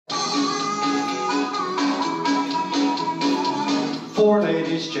Four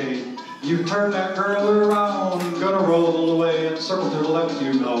ladies chain, you turn that girl around, gonna roll away and circle to the left,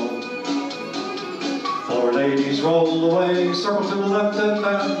 you know. Four ladies roll away, circle to the left and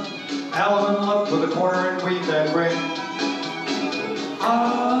then Allen up with a corner and weave that ring.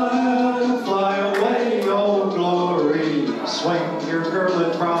 I'll fly away, oh glory, swing your girl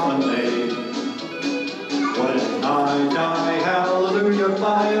in promenade. When I die, hallelujah,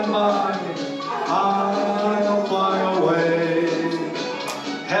 by and by, I'll fly away.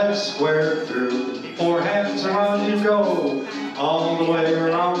 Head square through, four hands around you go, all the way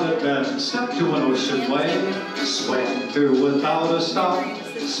around the bend, step to an ocean wave, swing through without a stop,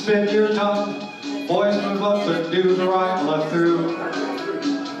 spin your tongue, boys move up and do the right, left through.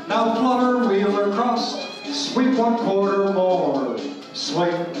 Now flutter, wheel across, sweep one quarter more,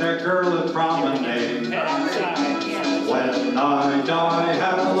 swing that girl in promenade. When I die,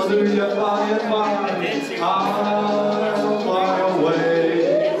 hallelujah, by and by, I'll fly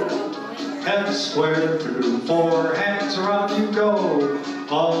away. Head square through, four hands around you go,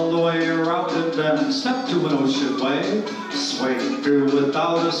 all the way around and then step to an ocean wave, swing through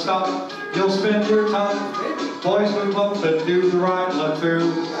without a stop, you'll spin your tongue, boys move up and do the right, left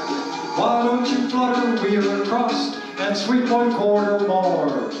through. Why don't you flutter, wheel across, and sweep one quarter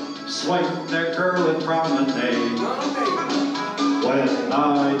more, swing that girl in promenade. When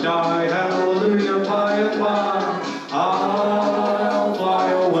I die, hallelujah, by and by, I'll fly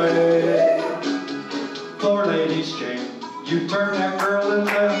away. Four ladies chain, you turn that girl and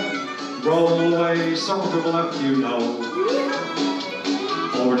then roll away, circle to the left, you know.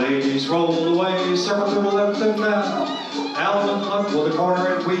 Four ladies roll away, circle to the left and then Allen up with a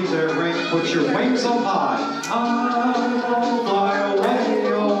corner and weave their ring, put your wings up high. I'll fly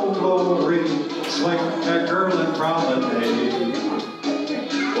away, oh glory, swing that girl in promenade.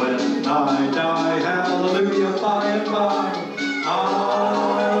 When I die, hallelujah, by and by,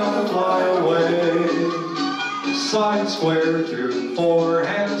 I'll fly away. Side square through, four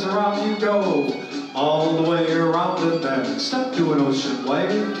hands around you go, all the way around and then step to an ocean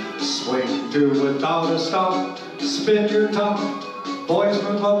wave, swing through without a stop, spin your tongue, boys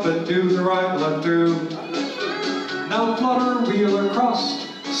move up and do the right, left through. Now flutter, wheel across,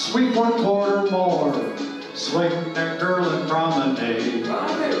 sweep one quarter more, swing that girl in promenade.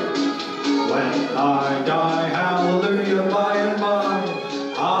 When I die, hallelujah, by and by,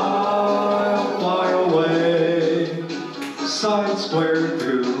 I'll fly away. Side square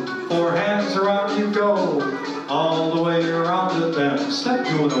through, four hands around you go, all the way around and then step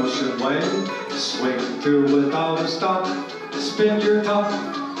to an ocean wave, swing through without a stop, spin your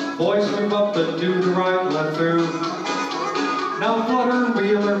tongue, boys move up and do the right, left through. Now flutter,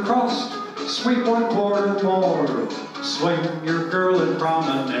 wheel across, sweep one quarter more, swing your girl in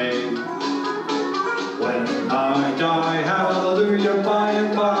promenade. When I die, hallelujah, by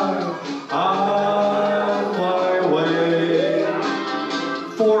and by, I'll fly away.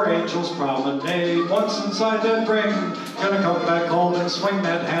 Four angels promenade, once inside that ring, gonna come back home and swing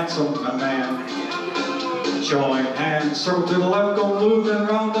that handsome man. Join hands, circle to the left, go moving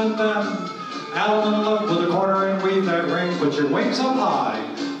round and then Allen left with a corner and weave that ring, put your wings up high.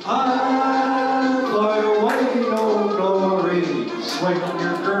 I'll fly away, oh glory, swing